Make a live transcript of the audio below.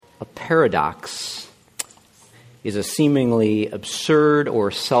paradox is a seemingly absurd or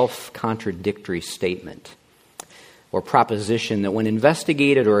self-contradictory statement or proposition that when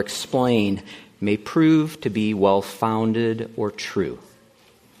investigated or explained may prove to be well-founded or true.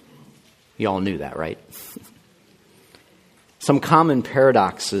 You all knew that, right? Some common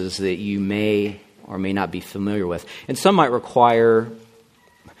paradoxes that you may or may not be familiar with, and some might require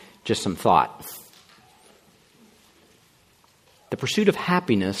just some thought. The pursuit of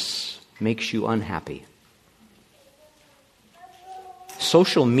happiness makes you unhappy.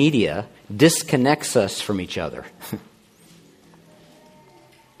 Social media disconnects us from each other.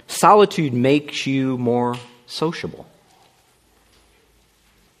 Solitude makes you more sociable.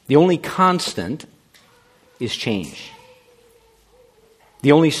 The only constant is change.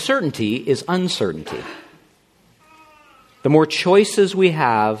 The only certainty is uncertainty. The more choices we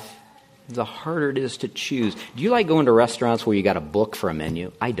have, the harder it is to choose. Do you like going to restaurants where you got a book for a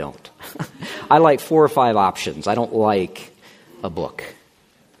menu? I don't. I like 4 or 5 options. I don't like a book.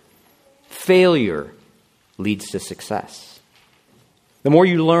 Failure leads to success. The more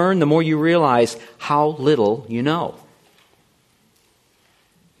you learn, the more you realize how little you know.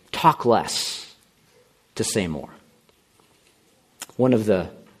 Talk less to say more. One of the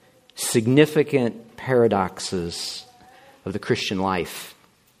significant paradoxes of the Christian life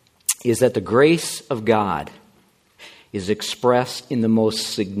is that the grace of God is expressed in the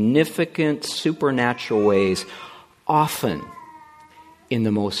most significant supernatural ways, often in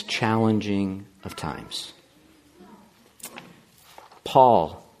the most challenging of times.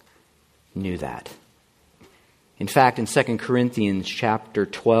 Paul knew that. In fact, in 2 Corinthians chapter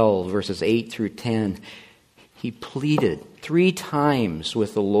 12, verses 8 through 10, he pleaded 3 times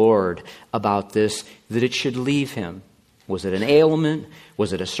with the Lord about this, that it should leave him. Was it an ailment?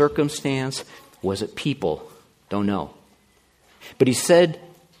 Was it a circumstance? Was it people? Don't know. But he said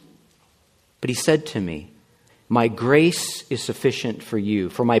to me, my grace is sufficient for you,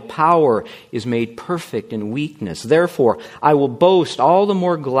 for my power is made perfect in weakness. Therefore, I will boast all the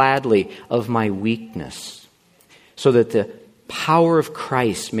more gladly of my weakness, so that the power of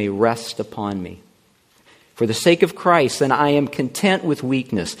Christ may rest upon me. For the sake of Christ, then I am content with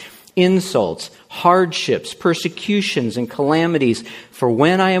weakness, insults, hardships, persecutions, and calamities. For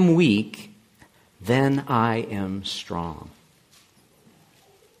when I am weak, then I am strong.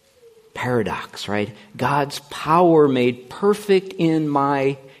 Paradox, right? God's power made perfect in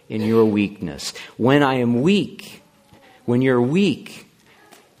your weakness. When I am weak, when you're weak,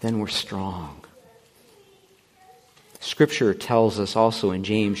 then we're strong. Scripture tells us also in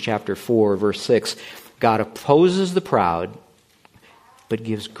James chapter 4, verse 6, God opposes the proud, but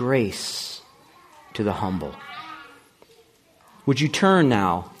gives grace to the humble. Would you turn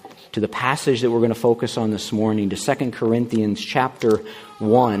now to the passage that we're going to focus on this morning, to 2 Corinthians chapter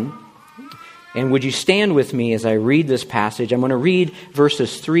 1. And would you stand with me as I read this passage? I'm going to read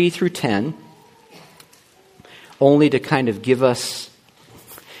verses 3 through 10, only to kind of give us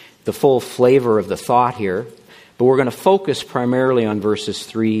the full flavor of the thought here. But we're going to focus primarily on verses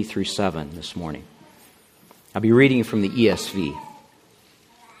 3 through 7 this morning. I'll be reading from the ESV.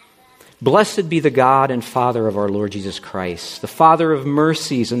 Blessed be the God and Father of our Lord Jesus Christ, the Father of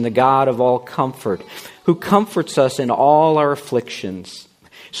mercies and the God of all comfort, who comforts us in all our afflictions,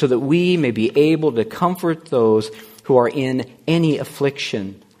 so that we may be able to comfort those who are in any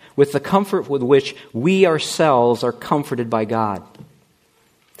affliction, with the comfort with which we ourselves are comforted by God.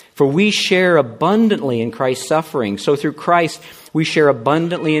 For we share abundantly in Christ's suffering, so through Christ we share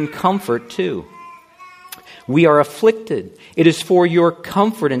abundantly in comfort too. We are afflicted. It is for your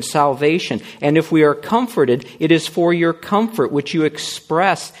comfort and salvation. And if we are comforted, it is for your comfort, which you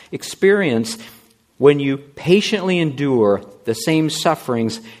experience when you patiently endure the same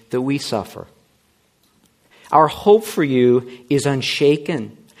sufferings that we suffer. Our hope for you is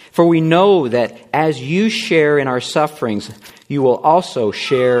unshaken, for we know that as you share in our sufferings, you will also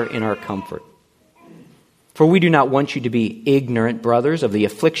share in our comfort. For we do not want you to be ignorant, brothers, of the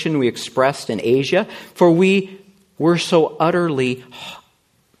affliction we expressed in Asia, for we were so utterly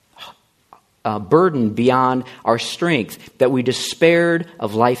burdened beyond our strength that we despaired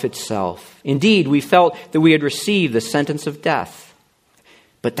of life itself. Indeed, we felt that we had received the sentence of death.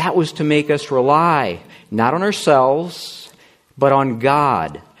 But that was to make us rely not on ourselves, but on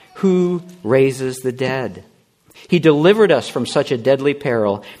God, who raises the dead. He delivered us from such a deadly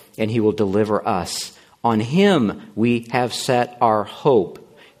peril, and He will deliver us. On Him we have set our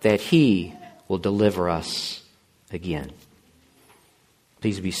hope that He will deliver us again.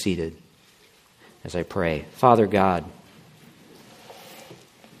 Please be seated as I pray. Father God,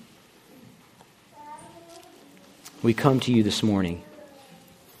 we come to you this morning,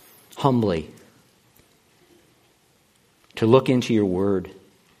 humbly to look into your word.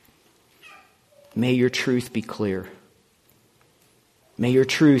 May your truth be clear. May your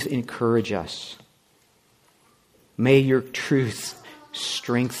truth encourage us. May your truth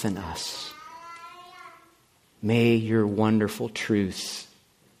strengthen us. May your wonderful truth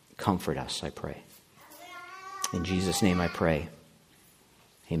comfort us, I pray. In Jesus' name I pray.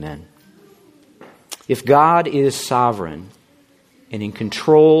 Amen. If God is sovereign and in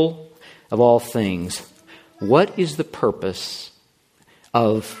control of all things, what is the purpose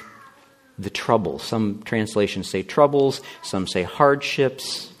of the troubles? Some translations say troubles, some say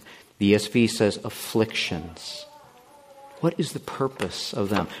hardships. The ESV says afflictions. What is the purpose of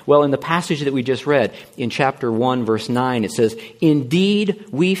them? Well, in the passage that we just read, in chapter 1, verse 9, it says, "Indeed,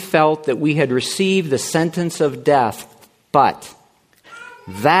 we felt that we had received the sentence of death, but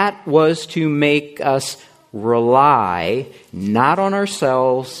that was to make us rely not on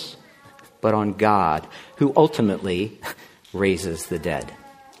ourselves, but on God, who ultimately raises the dead."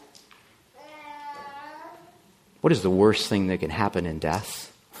 What is the worst thing that can happen in death?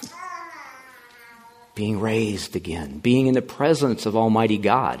 Being raised again, being in the presence of Almighty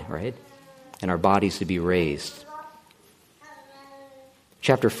God, right? And our bodies to be raised.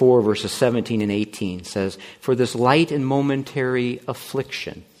 Chapter 4, verses 17 and 18 says, "For this light and momentary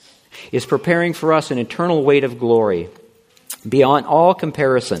affliction is preparing for us an eternal weight of glory beyond all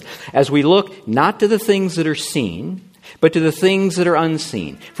comparison, as we look not to the things that are seen, but to the things that are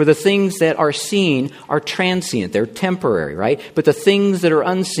unseen. For the things that are seen are transient, they're temporary, right? But the things that are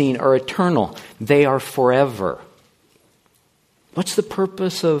unseen are eternal, they are forever." What's the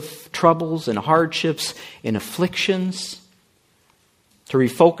purpose of troubles and hardships and afflictions? To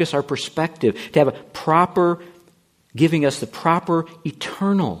refocus our perspective, to have a proper, giving us the proper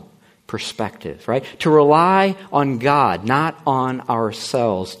eternal perspective, right? To rely on God, not on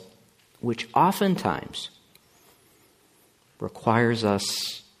ourselves, which oftentimes requires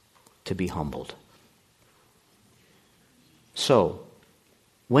us to be humbled. So,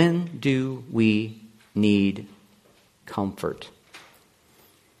 when do we need comfort?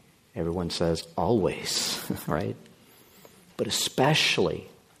 Everyone says always, right? But especially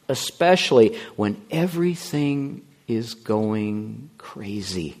when everything is going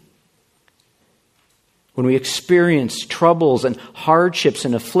crazy. When we experience troubles and hardships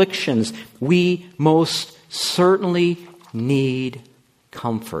and afflictions, we most certainly need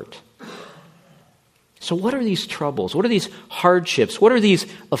comfort. So what are these troubles? What are these hardships? What are these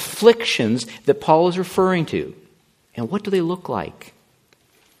afflictions that Paul is referring to? And what do they look like?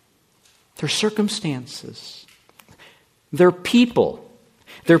 They're circumstances. They're people.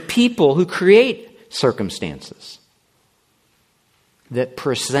 They're people who create circumstances that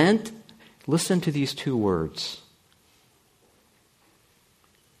present, listen to these two words,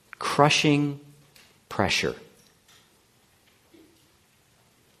 crushing pressure.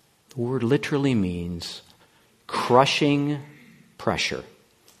 The word literally means crushing pressure.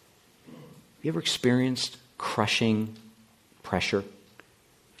 You ever experienced crushing pressure?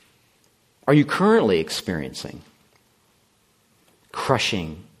 Are you currently experiencing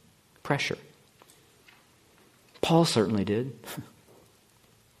crushing pressure? Paul certainly did.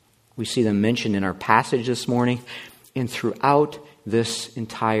 We see them mentioned in our passage this morning and throughout this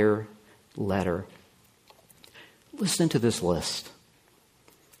entire letter. Listen to this list.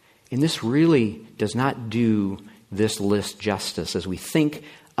 And this really does not do this list justice as we think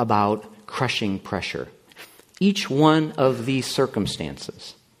about crushing pressure. Each one of these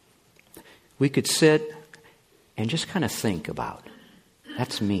circumstances, we could sit and just kind of think about.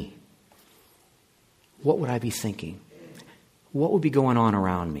 That's me. What would I be thinking? What would be going on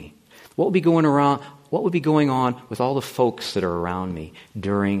around me? What would be going on with all the folks that are around me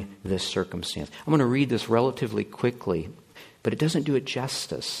during this circumstance? I'm going to read this relatively quickly, but it doesn't do it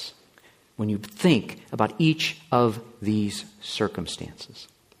justice when you think about each of these circumstances.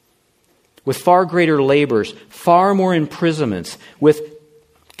 With far greater labors, far more imprisonments, with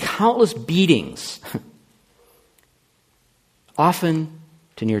countless beatings, often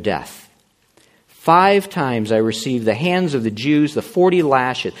to near death. 5 times I received the hands of the Jews, the 40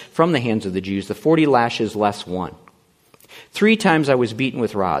 lashes, from the hands of the Jews, the 40 lashes less 1. 3 times I was beaten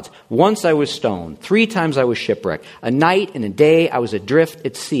with rods. Once I was stoned. 3 times I was shipwrecked. A night and a day I was adrift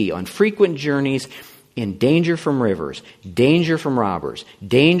at sea, on frequent journeys, in danger from rivers, danger from robbers,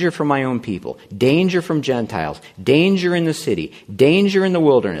 danger from my own people, danger from Gentiles, danger in the city, danger in the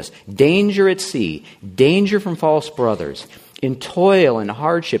wilderness, danger at sea, danger from false brothers, in toil and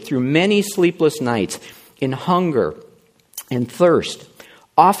hardship through many sleepless nights, in hunger and thirst,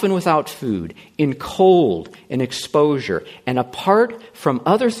 often without food, in cold and exposure. And apart from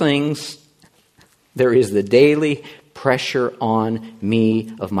other things, there is the daily pressure on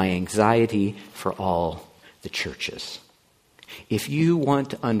me of my anxiety for all the churches. If you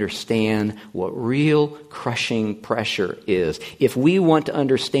want to understand what real crushing pressure is, if we want to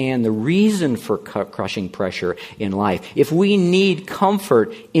understand the reason for crushing pressure in life, if we need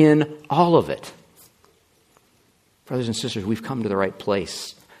comfort in all of it, brothers and sisters, we've come to the right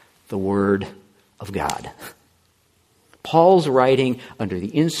place, the Word of God. Paul's writing under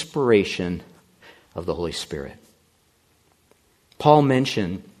the inspiration of the Holy Spirit. Paul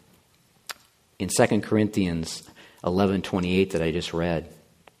mentioned in 2 Corinthians 11:28 that I just read,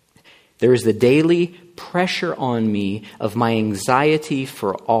 there is the daily pressure on me of my anxiety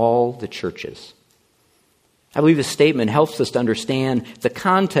for all the churches. I believe this statement helps us to understand the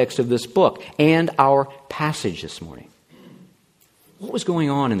context of this book and our passage this morning. What was going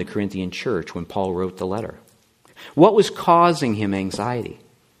on in the Corinthian church when Paul wrote the letter? What was causing him anxiety?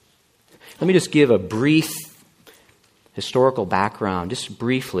 Let me just give a brief historical background, just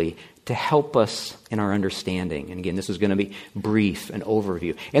briefly, to help us in our understanding. And again, this is going to be brief, an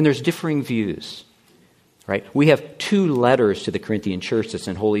overview. And there's differing views, right? We have 2 letters to the Corinthian church that's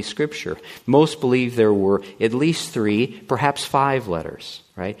in Holy Scripture. Most believe there were at least 3, perhaps 5 letters,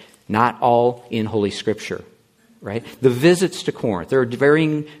 right? Not all in Holy Scripture, right? The visits to Corinth, there are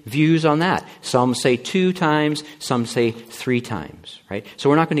varying views on that. Some say 2 times, some say 3 times, right? So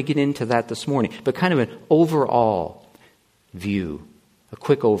we're not going to get into that this morning, but kind of an overall view, a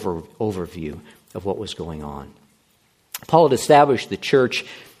quick overview of what was going on. Paul had established the church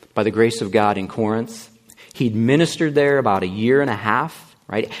by the grace of God in Corinth. He'd ministered there about 1.5 years,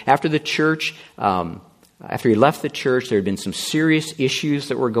 right? After the church, after he left the church, there had been some serious issues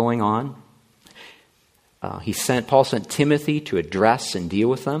that were going on. Paul sent Timothy to address and deal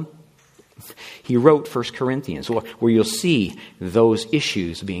with them. He wrote 1 Corinthians, where you'll see those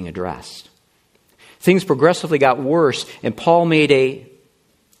issues being addressed. Things progressively got worse, and Paul made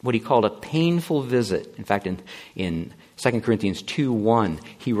what he called a painful visit. In fact, in 2 Corinthians 2:1,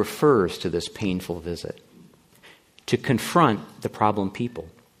 he refers to this painful visit to confront the problem people.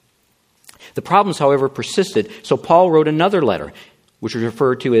 The problems, however, persisted, so Paul wrote another letter, which was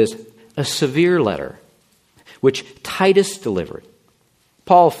referred to as a severe letter, which Titus delivered.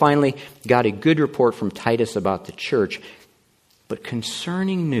 Paul finally got a good report from Titus about the church, but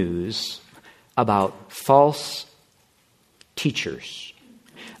concerning news about false teachers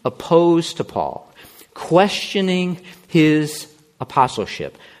opposed to Paul, questioning his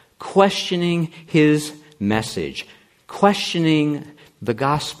apostleship, questioning his message, questioning the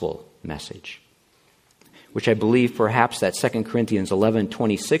gospel message, which I believe perhaps that 2 Corinthians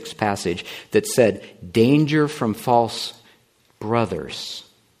 11:26 passage that said, danger from false brothers.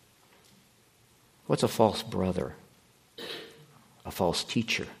 What's a false brother? A false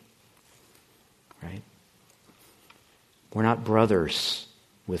teacher, right? We're not brothers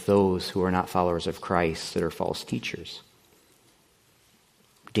with those who are not followers of Christ that are false teachers.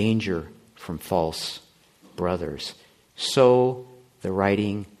 Danger from false brothers. So the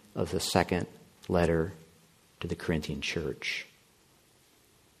writing of the second letter to the Corinthian church.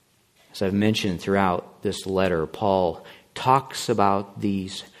 As I've mentioned throughout this letter, Paul talks about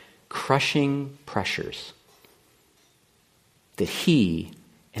these crushing pressures that he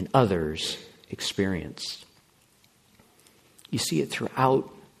and others experienced. You see it throughout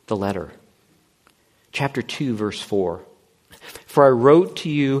the letter. Chapter 2, verse 4. For I wrote to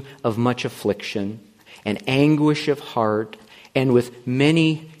you of much affliction and anguish of heart and with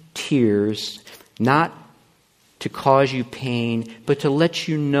many tears, not to cause you pain, but to let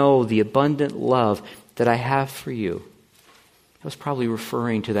you know the abundant love that I have for you. I was probably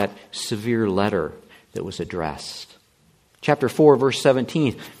referring to that severe letter that was addressed. Chapter 4, verse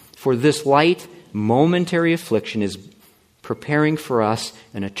 17. For this light, momentary affliction is preparing for us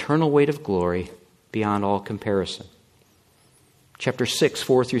an eternal weight of glory beyond all comparison. Chapter 6,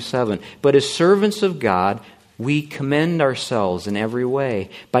 4 through 7. But as servants of God, we commend ourselves in every way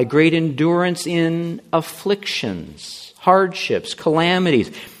by great endurance in afflictions, hardships,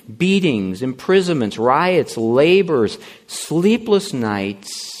 calamities, beatings, imprisonments, riots, labors, sleepless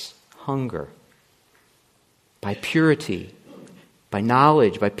nights, hunger, by purity, by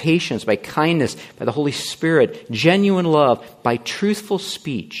knowledge, by patience, by kindness, by the Holy Spirit, genuine love, by truthful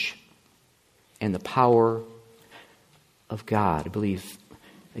speech, and the power of God. I believe,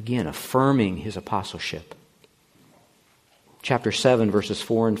 again, affirming his apostleship. Chapter 7, verses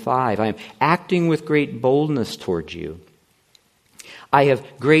 4 and 5. I am acting with great boldness towards you. I have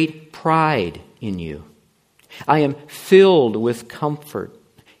great pride in you. I am filled with comfort,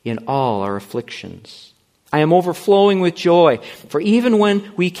 in all our afflictions. I am overflowing with joy, for even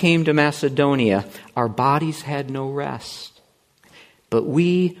when we came to Macedonia, our bodies had no rest. But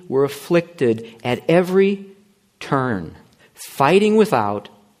we were afflicted at every turn, fighting without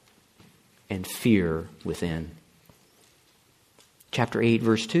and fear within. Chapter 8,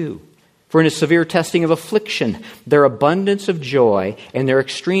 verse 2. For in a severe testing of affliction, their abundance of joy and their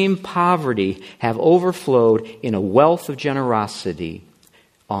extreme poverty have overflowed in a wealth of generosity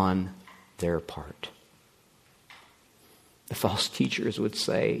on their part. The false teachers would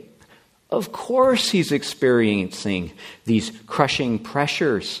say, of course he's experiencing these crushing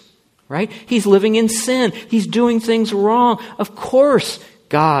pressures, right? He's living in sin. He's doing things wrong. Of course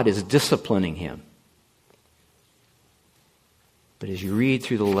God is disciplining him. But as you read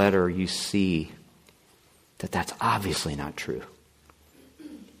through the letter, you see that that's obviously not true.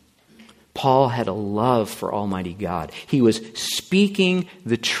 Paul had a love for Almighty God. He was speaking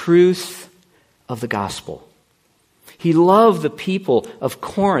the truth of the gospel. He loved the people of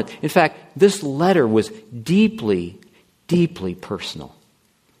Corinth. In fact, this letter was deeply, deeply personal.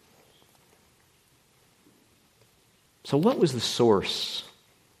 So what was the source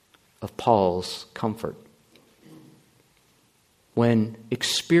of Paul's comfort? When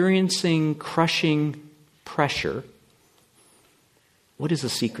experiencing crushing pressure, what is the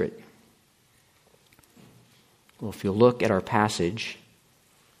secret? Well, if you'll look at our passage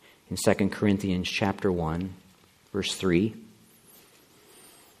in 2 Corinthians chapter 1, verse 3,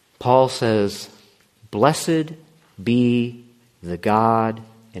 Paul says, "Blessed be the God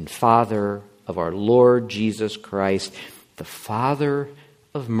and Father of our Lord Jesus Christ, the Father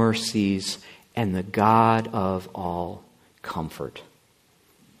of mercies and the God of all comfort."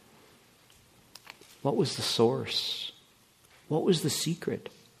 What was the source? What was the secret?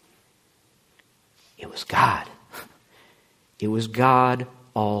 It was God. It was God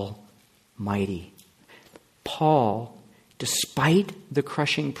Almighty. Paul, despite the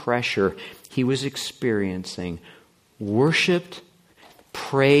crushing pressure he was experiencing, worshiped,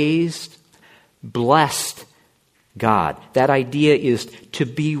 praised, blessed God. That idea is to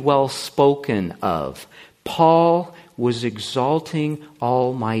be well spoken of. Paul was exalting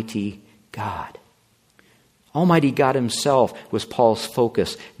Almighty God. Almighty God himself was Paul's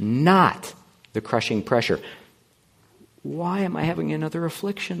focus, not the crushing pressure. Why am I having another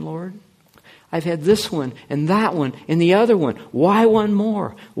affliction, Lord? I've had this one and that one and the other one. Why one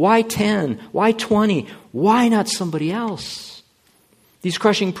more? Why 10? Why 20? Why not somebody else? These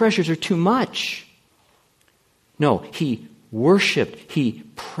crushing pressures are too much. No, he worshiped, he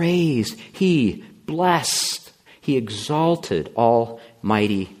praised, he blessed, he exalted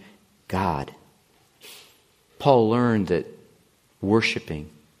Almighty God. Paul learned that worshiping,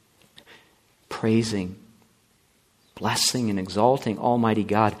 praising, blessing, and exalting Almighty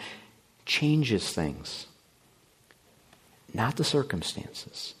God changes things. Not the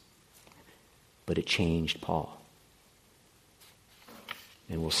circumstances, but it changed Paul.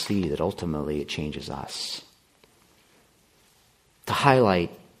 And we'll see that ultimately it changes us. To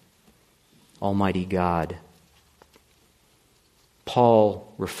highlight Almighty God,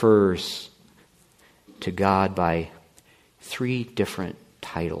 Paul refers to God by 3 different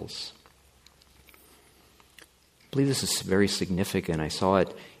titles. I believe this is very significant. I saw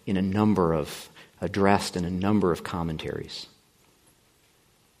it in addressed in a number of commentaries.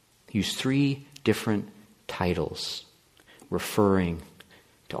 He used 3 different titles referring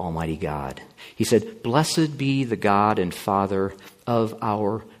to Almighty God. He said, "Blessed be the God and Father of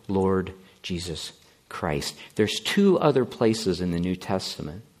our Lord Jesus Christ." There's 2 other places in the New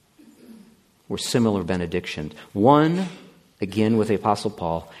Testament where similar benedictions. One, again, with the Apostle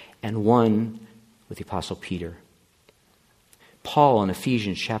Paul, and one with the Apostle Peter. Paul in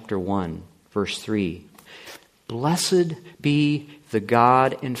Ephesians chapter 1, verse 3, "Blessed be the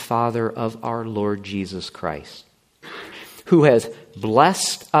God and Father of our Lord Jesus Christ, who has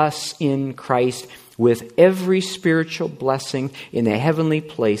blessed us in Christ with every spiritual blessing in the heavenly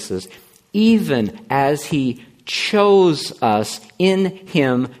places, even as he chose us in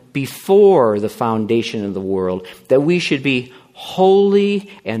him before the foundation of the world, that we should be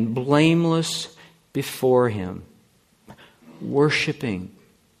holy and blameless before him." Worshiping,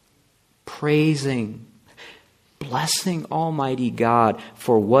 praising, blessing Almighty God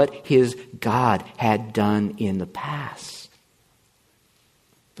for what his God had done in the past.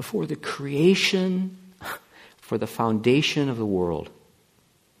 Before the creation, for the foundation of the world,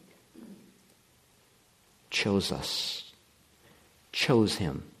 chose us, chose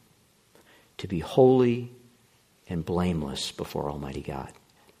him to be holy and blameless before Almighty God.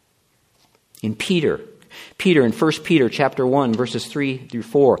 In Peter, Peter in 1 Peter chapter 1, verses 3 through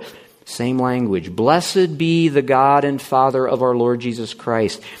 4, same language. Blessed be the God and Father of our Lord Jesus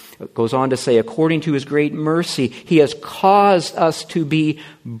Christ. It goes on to say, according to his great mercy, he has caused us to be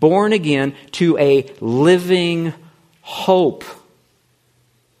born again to a living hope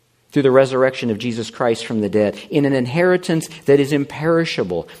through the resurrection of Jesus Christ from the dead, in an inheritance that is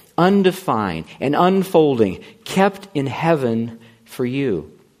imperishable, undefined, and unfolding, kept in heaven for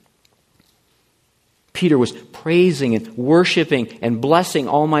you. Peter was praising and worshiping and blessing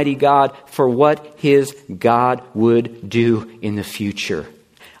Almighty God for what his God would do in the future.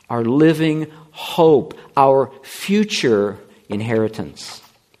 Our living hope, our future inheritance.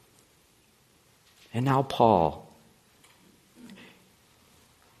 And now Paul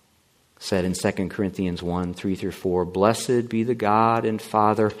said in 2 Corinthians 1, 3 through 4, Blessed be the God and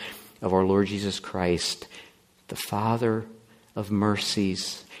Father of our Lord Jesus Christ, the Father of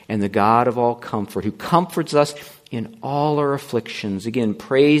mercies and the God of all comfort, who comforts us in all our afflictions. Again,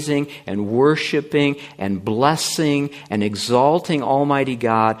 praising and worshiping and blessing and exalting Almighty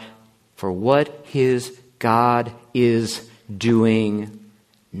God for what his God is doing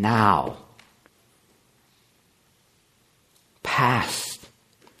now. Past,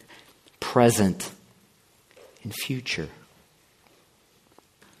 present, and future.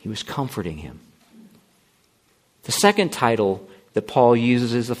 He was comforting him. The second title that Paul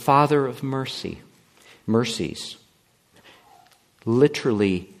uses is the Father of mercies.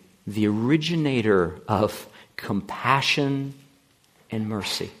 Literally, the originator of compassion and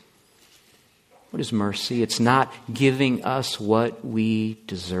mercy. What is mercy? It's not giving us what we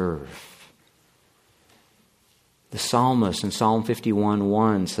deserve. The psalmist in Psalm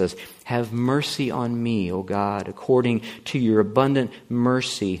 51:1 says, Have mercy on me, O God, according to your abundant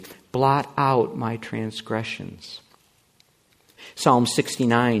mercy. Blot out my transgressions. Psalm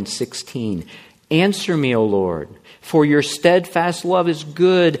 69:16. Answer me, O Lord, for your steadfast love is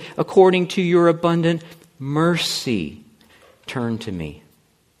good. According to your abundant mercy, turn to me.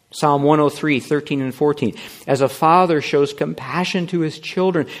 Psalm 103:13 and 14. As a father shows compassion to his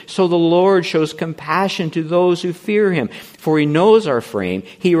children, so the Lord shows compassion to those who fear him. For he knows our frame.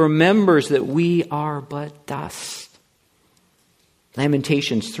 He remembers that we are but dust.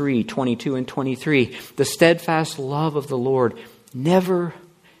 Lamentations 3:22 and 23. The steadfast love of the Lord never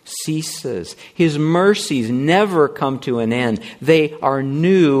ceases. His mercies never come to an end. They are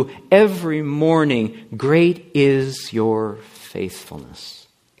new every morning. Great is your faithfulness.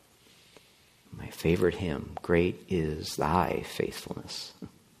 My favorite hymn, Great is thy faithfulness.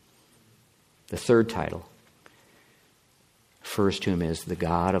 The third title refers to him as the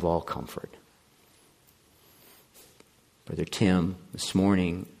God of all comfort. Brother Tim, this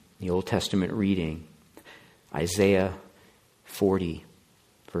morning, the Old Testament reading, Isaiah 40,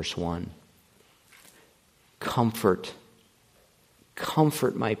 verse 1. Comfort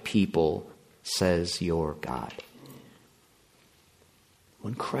my people, says your God.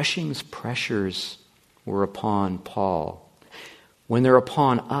 When crushing pressures were upon Paul, when they're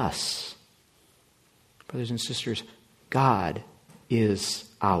upon us, brothers and sisters, God is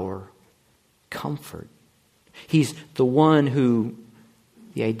our comfort. He's the one who,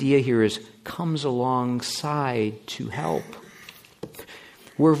 the idea here is, comes alongside to help.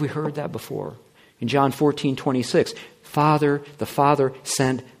 Where have we heard that before? In John 14:26, the Father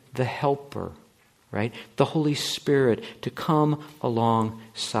sent the Helper, right? The Holy Spirit to come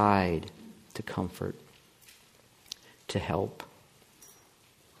alongside, to comfort, to help.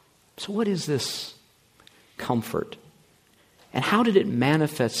 So what is this comfort? And how did it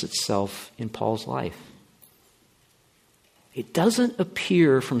manifest itself in Paul's life? It doesn't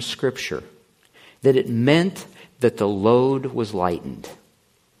appear from Scripture that it meant that the load was lightened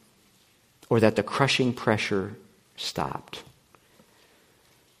or that the crushing pressure stopped.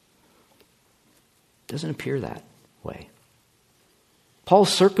 It doesn't appear that way.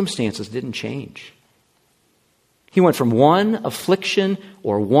 Paul's circumstances didn't change. He went from one affliction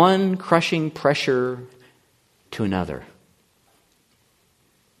or one crushing pressure to another.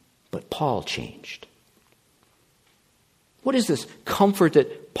 But Paul changed. What is this comfort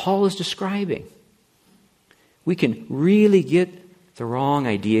that Paul is describing? We can really get the wrong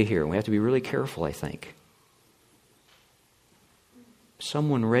idea here. We have to be really careful, I think.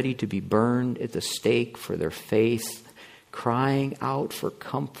 Someone ready to be burned at the stake for their faith, crying out for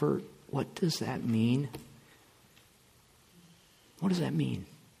comfort. What does that mean? What does that mean?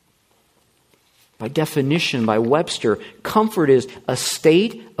 By definition, by Webster, comfort is a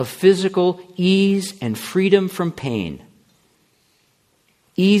state of physical ease and freedom from pain.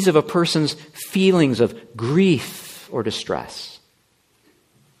 Ease of a person's feelings of grief or distress.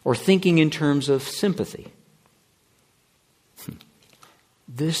 or thinking in terms of sympathy.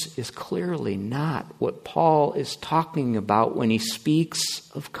 This is clearly not what Paul is talking about when he speaks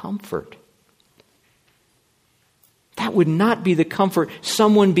of comfort. That would not be the comfort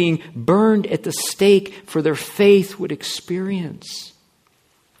someone being burned at the stake for their faith would experience.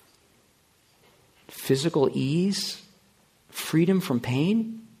 Physical ease, freedom from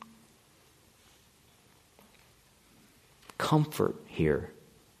pain. Comfort here.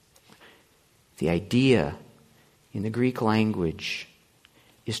 The idea in the Greek language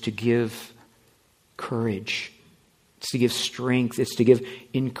is to give courage. It's to give strength. It's to give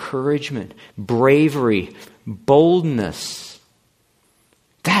encouragement, bravery, boldness.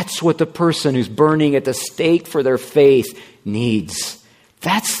 That's what the person who's burning at the stake for their faith needs.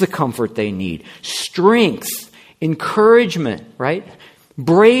 That's the comfort they need. Strength, encouragement, right?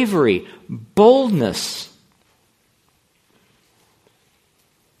 Bravery, boldness.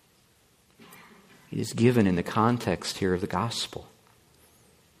 It is given in the context here of the gospel.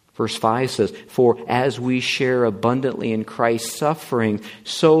 Verse 5 says, "For as we share abundantly in Christ's suffering,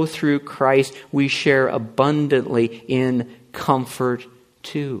 so through Christ we share abundantly in comfort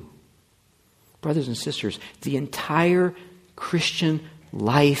too." Brothers and sisters, the entire Christian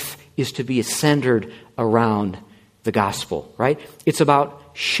life is to be centered around the gospel, right? It's about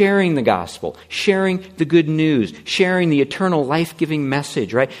sharing the gospel, sharing the good news, sharing the eternal life-giving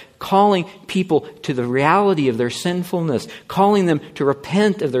message, right? Calling people to the reality of their sinfulness, calling them to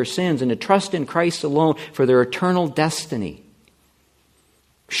repent of their sins and to trust in Christ alone for their eternal destiny.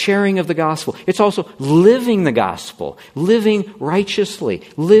 Sharing of the gospel. It's also living the gospel, living righteously,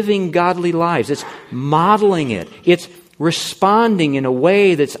 living godly lives. It's modeling it. It's responding in a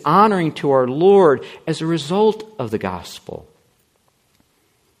way that's honoring to our Lord as a result of the gospel.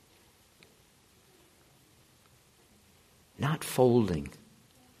 Not folding,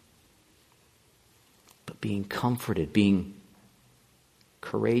 but being comforted, being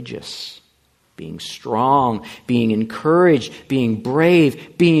courageous, being strong, being encouraged, being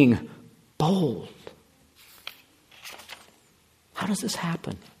brave, being bold. How does this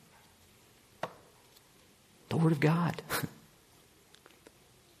happen? The Word of God.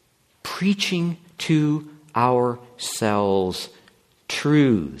 Preaching to ourselves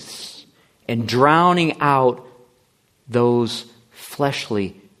truths and drowning out those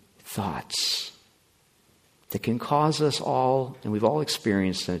fleshly thoughts that can cause us all, and we've all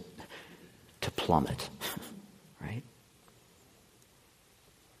experienced it, to plummet. Right?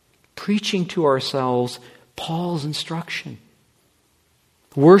 Preaching to ourselves Paul's instruction.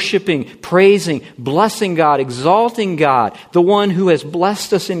 Worshiping, praising, blessing God, exalting God, the one who has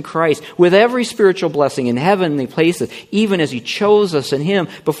blessed us in Christ with every spiritual blessing in heavenly places, even as He chose us in Him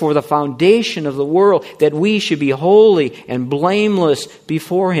before the foundation of the world, that we should be holy and blameless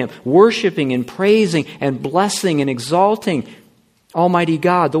before Him. Worshiping and praising and blessing and exalting Almighty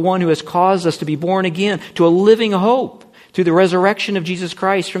God, the one who has caused us to be born again to a living hope, through the resurrection of Jesus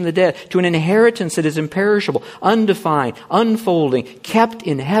Christ from the dead, to an inheritance that is imperishable, undefined, unfolding, kept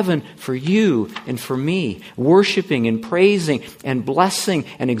in heaven for you and for me, worshiping and praising and blessing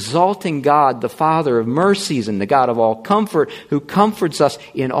and exalting God, the Father of mercies and the God of all comfort, who comforts us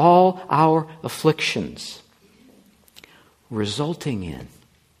in all our afflictions, resulting in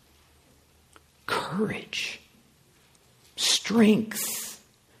courage, strength,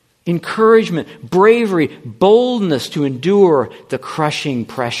 encouragement, bravery, boldness to endure the crushing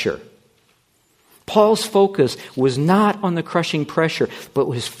pressure. Paul's focus was not on the crushing pressure, but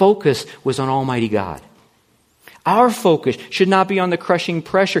his focus was on Almighty God. Our focus should not be on the crushing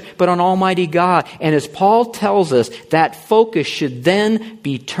pressure, but on Almighty God. And as Paul tells us, that focus should then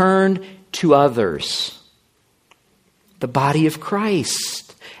be turned to others. The body of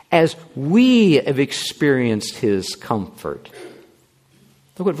Christ, as we have experienced His comfort.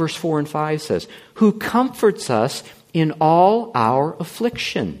 Look what verse 4 and 5 says. Who comforts us in all our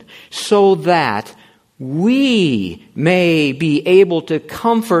affliction, so that we may be able to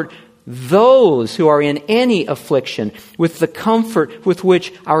comfort those who are in any affliction with the comfort with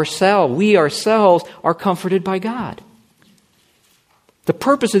which we ourselves are comforted by God. The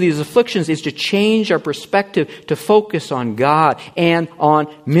purpose of these afflictions is to change our perspective to focus on God and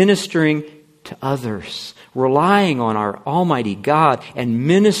on ministering to others, relying on our Almighty God and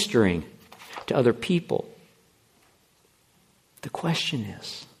ministering to other people. The question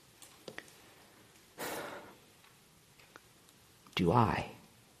is, do I,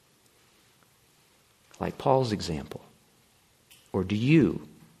 like Paul's example, or do you,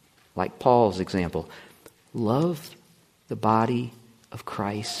 like Paul's example, love the body of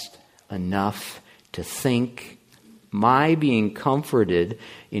Christ enough to think my being comforted,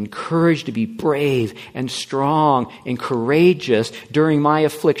 encouraged to be brave and strong and courageous during my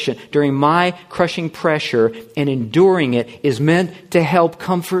affliction, during my crushing pressure, and enduring it is meant to help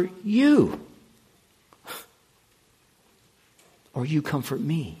comfort you. Or you comfort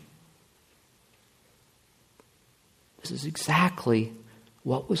me. This is exactly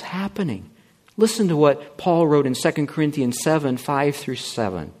what was happening. Listen to what Paul wrote in 2 Corinthians 7, 5 through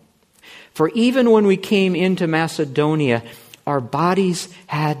 7. For even when we came into Macedonia, our bodies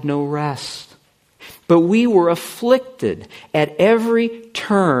had no rest. But we were afflicted at every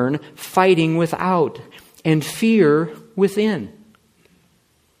turn, fighting without, and fear within.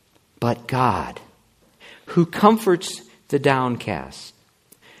 But God, who comforts the downcast,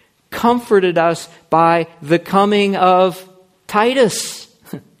 comforted us by the coming of Titus.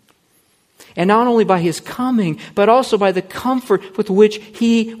 And not only by his coming, but also by the comfort with which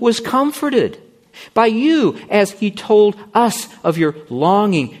he was comforted. By you, as he told us of your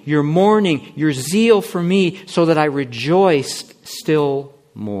longing, your mourning, your zeal for me, so that I rejoiced still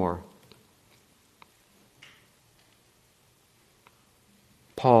more.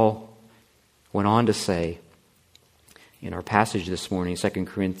 Paul went on to say, in our passage this morning, 2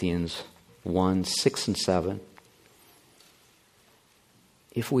 Corinthians 1, 6 and 7,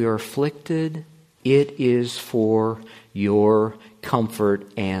 if we are afflicted, it is for your comfort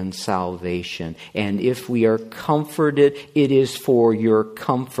and salvation. And if we are comforted, it is for your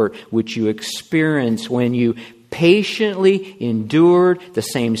comfort, which you experience when you patiently endured the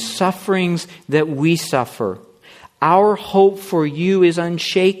same sufferings that we suffer. Our hope for you is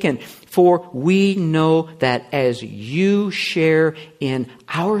unshaken, for we know that as you share in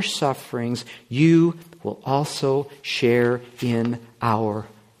our sufferings, you will also share in our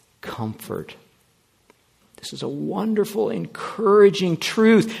comfort. This is a wonderful, encouraging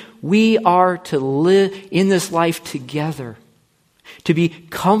truth. We are to live in this life together, to be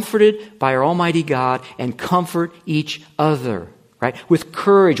comforted by our Almighty God and comfort each other, right? With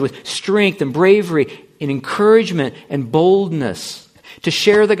courage, with strength and bravery, and encouragement and boldness, to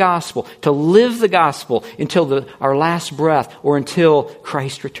share the gospel, to live the gospel until our last breath or until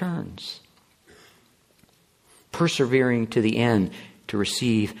Christ returns. Persevering to the end to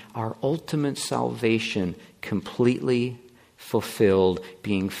receive our ultimate salvation completely fulfilled,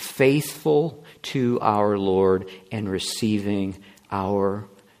 being faithful to our Lord and receiving our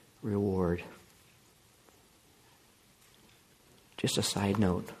reward. Just a side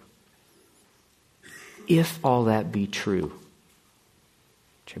note. If all that be true,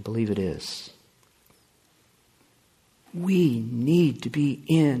 which I believe it is, we need to be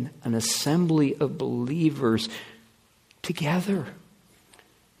in an assembly of believers together.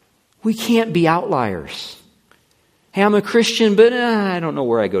 We can't be outliers. Hey, I'm a Christian, but I don't know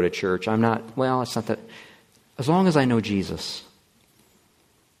where I go to church. It's not that. As long as I know Jesus,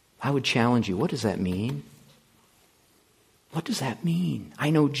 I would challenge you. What does that mean? What does that mean? I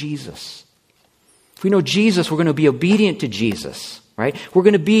know Jesus. If we know Jesus, we're going to be obedient to Jesus. Right? We're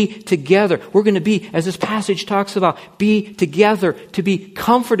going to be together. We're going to be, as this passage talks about, be together to be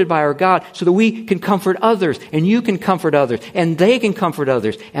comforted by our God so that we can comfort others and you can comfort others and they can comfort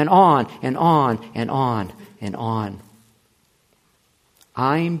others and on and on and on and on.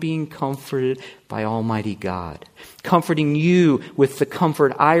 I'm being comforted by Almighty God, comforting you with the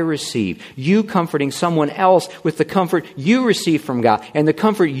comfort I receive, you comforting someone else with the comfort you receive from God, and the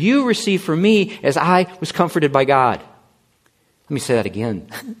comfort you receive from me as I was comforted by God. Let me say that again.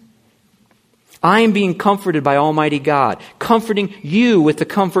 I am being comforted by Almighty God, comforting you with the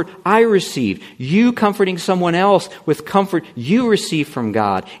comfort I receive, you comforting someone else with comfort you receive from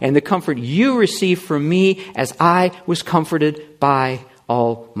God, and the comfort you receive from me as I was comforted by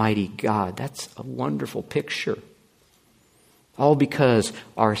Almighty God. That's a wonderful picture. All because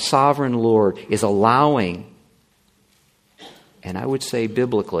our sovereign Lord is allowing, and I would say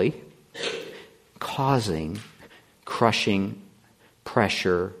biblically, causing crushing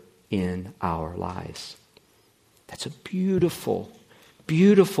pressure in our lives. That's a beautiful,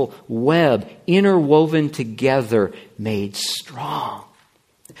 beautiful web interwoven together, made strong.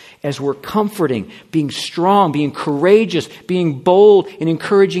 As we're comforting, being strong, being courageous, being bold, and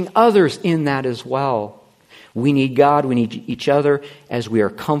encouraging others in that as well. We need God, we need each other as we are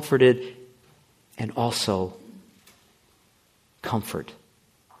comforted and also comfort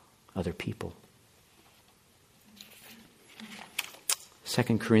other people.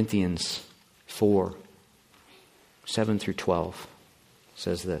 2 Corinthians 4, 7 through 12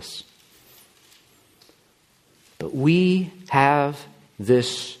 says this. But we have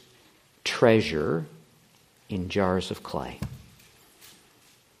this treasure in jars of clay.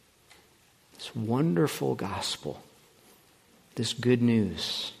 This wonderful gospel this good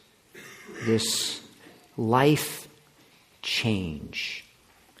news, this life change.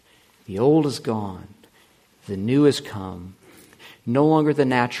 The old is gone. The new has come. No longer the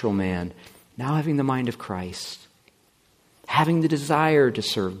natural man, now having the mind of Christ. Having the desire to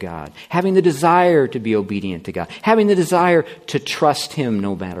serve God. Having the desire to be obedient to God. Having the desire to trust Him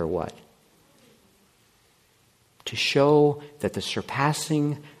no matter what. To show that the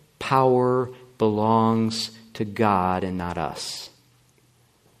surpassing power belongs to God and not us.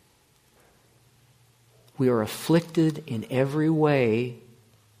 We are afflicted in every way,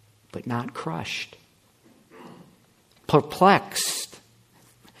 but not crushed. Perplexed,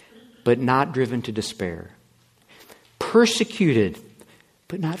 but not driven to despair. Persecuted,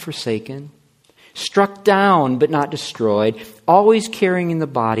 but not forsaken. Struck down, but not destroyed. Always carrying in the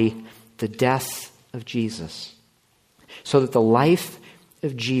body the death of Jesus, so that the life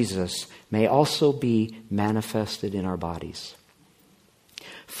of Jesus may also be manifested in our bodies.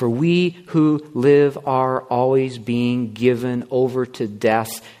 For we who live are always being given over to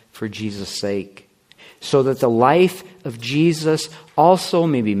death for Jesus' sake, so that the life of Jesus also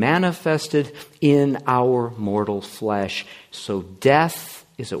may be manifested in our mortal flesh. So death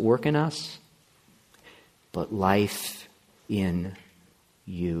is at work in us, but life in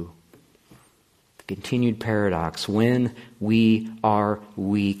you. The continued paradox: when we are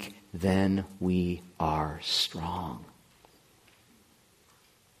weak, then we are strong.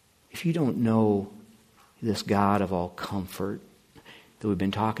 If you don't know this God of all comfort that we've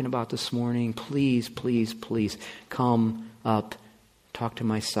been talking about this morning, please, please, please come up, talk to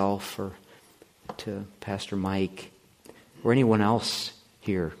myself or to Pastor Mike or anyone else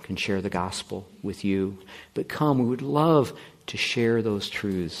here can share the gospel with you. But come, we would love to share those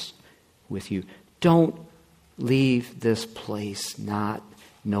truths with you. Don't leave this place not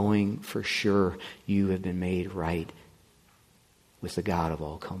knowing for sure you have been made right with the God of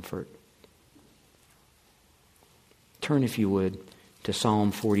all comfort. Turn, if you would, to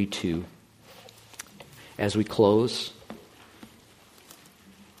Psalm 42 as we close.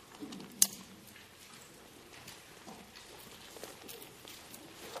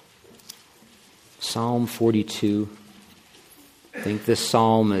 Psalm 42. I think this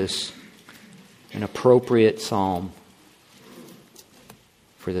psalm is an appropriate psalm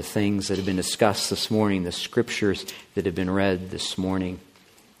for the things that have been discussed this morning, the scriptures that have been read this morning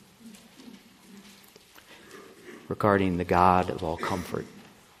regarding the God of all comfort.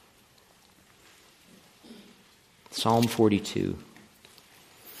 Psalm 42.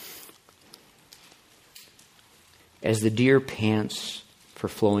 As the deer pants for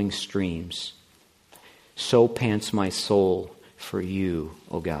flowing streams, so pants my soul for you,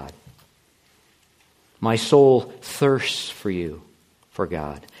 O God. My soul thirsts for you, for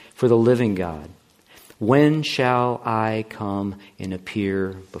God, for the living God. When shall I come and appear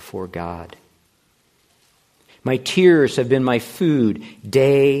before God? My tears have been my food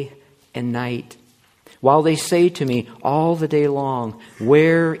day and night, while they say to me all the day long,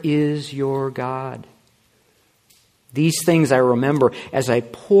 where is your God? These things I remember as I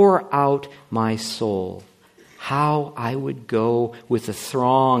pour out my soul. How I would go with the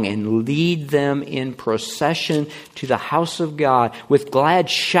throng and lead them in procession to the house of God with glad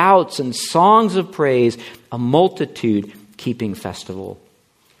shouts and songs of praise, a multitude keeping festival.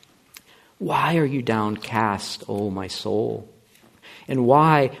 Why are you downcast, O my soul? And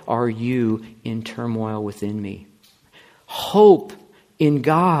why are you in turmoil within me? Hope in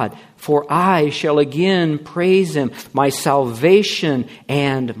God, for I shall again praise Him, my salvation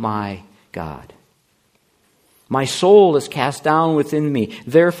and my God. My soul is cast down within me.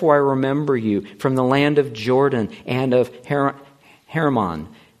 Therefore I remember you from the land of Jordan and of Hermon,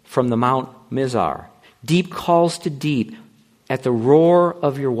 from the Mount Mizar. Deep calls to deep at the roar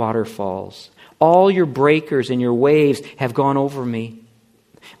of your waterfalls. All your breakers and your waves have gone over me.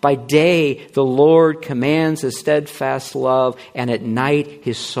 By day the Lord commands His steadfast love, and at night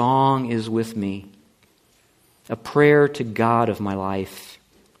His song is with me. A prayer to God of my life.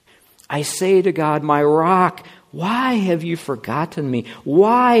 I say to God, my rock, why have you forgotten me?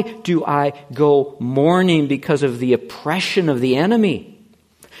 Why do I go mourning because of the oppression of the enemy?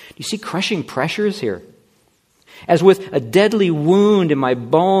 Do you see crushing pressures here? As with a deadly wound in my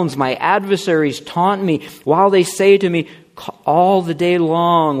bones, my adversaries taunt me while they say to me all the day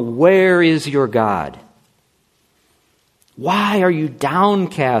long, where is your God? Why are you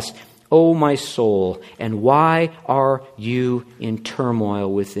downcast, O my soul? And why are you in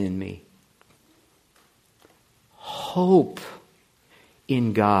turmoil within me? Hope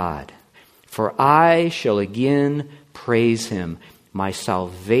in God, for I shall again praise Him, my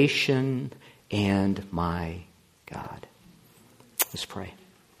salvation and my God. Let's pray.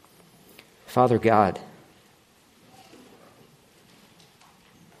 Father God,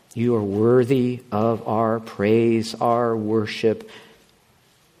 you are worthy of our praise, our worship,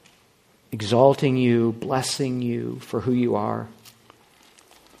 exalting you, blessing you for who you are.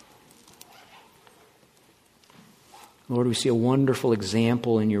 Lord, we see a wonderful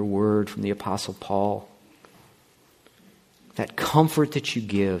example in your word from the Apostle Paul. That comfort that you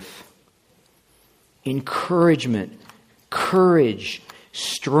give, encouragement, courage,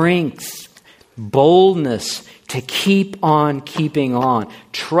 strength, boldness to keep on keeping on,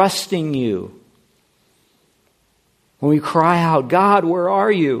 trusting you. When we cry out, God, where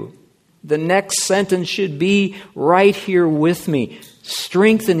are you? The next sentence should be right here with me,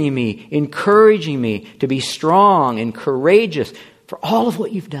 strengthening me, encouraging me to be strong and courageous for all of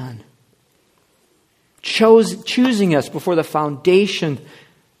what you've done. Choosing us before the foundation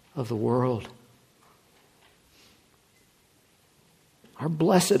of the world. Our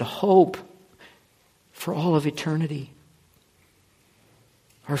blessed hope for all of eternity.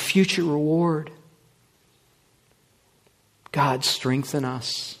 Our future reward. God, strengthen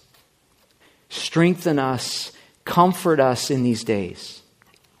us. Strengthen us. Comfort us in these days.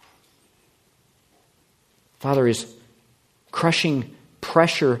 Father, as crushing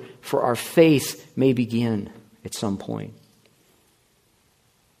pressure for our faith may begin at some point.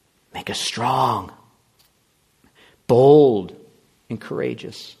 Make us strong, bold, and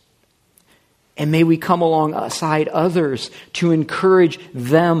courageous. And may we come alongside others to encourage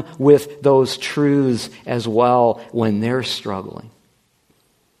them with those truths as well when they're struggling.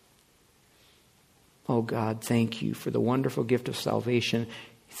 Oh God, thank you for the wonderful gift of salvation.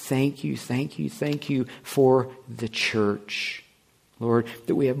 Thank you for the church. Lord,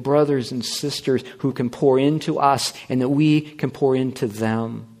 that we have brothers and sisters who can pour into us and that we can pour into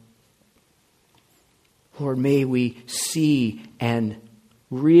them. Lord, may we see and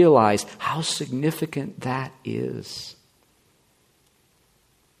realize how significant that is.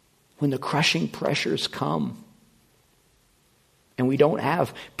 When the crushing pressures come and we don't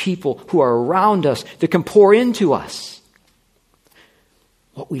have people who are around us that can pour into us,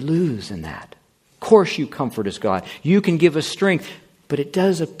 what we lose in that. Of course you comfort us, God. You can give us strength. But it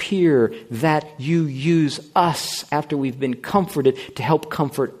does appear that you use us after we've been comforted to help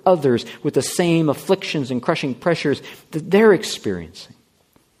comfort others with the same afflictions and crushing pressures that they're experiencing.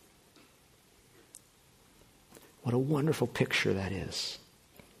 What a wonderful picture that is.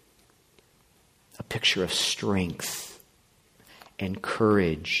 A picture of strength and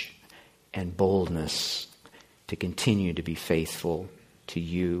courage and boldness to continue to be faithful to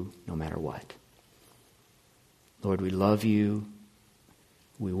you no matter what. Lord, we love you.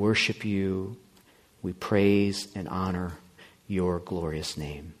 We worship you. We praise and honor your glorious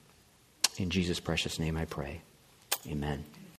name. In Jesus' precious name I pray. Amen.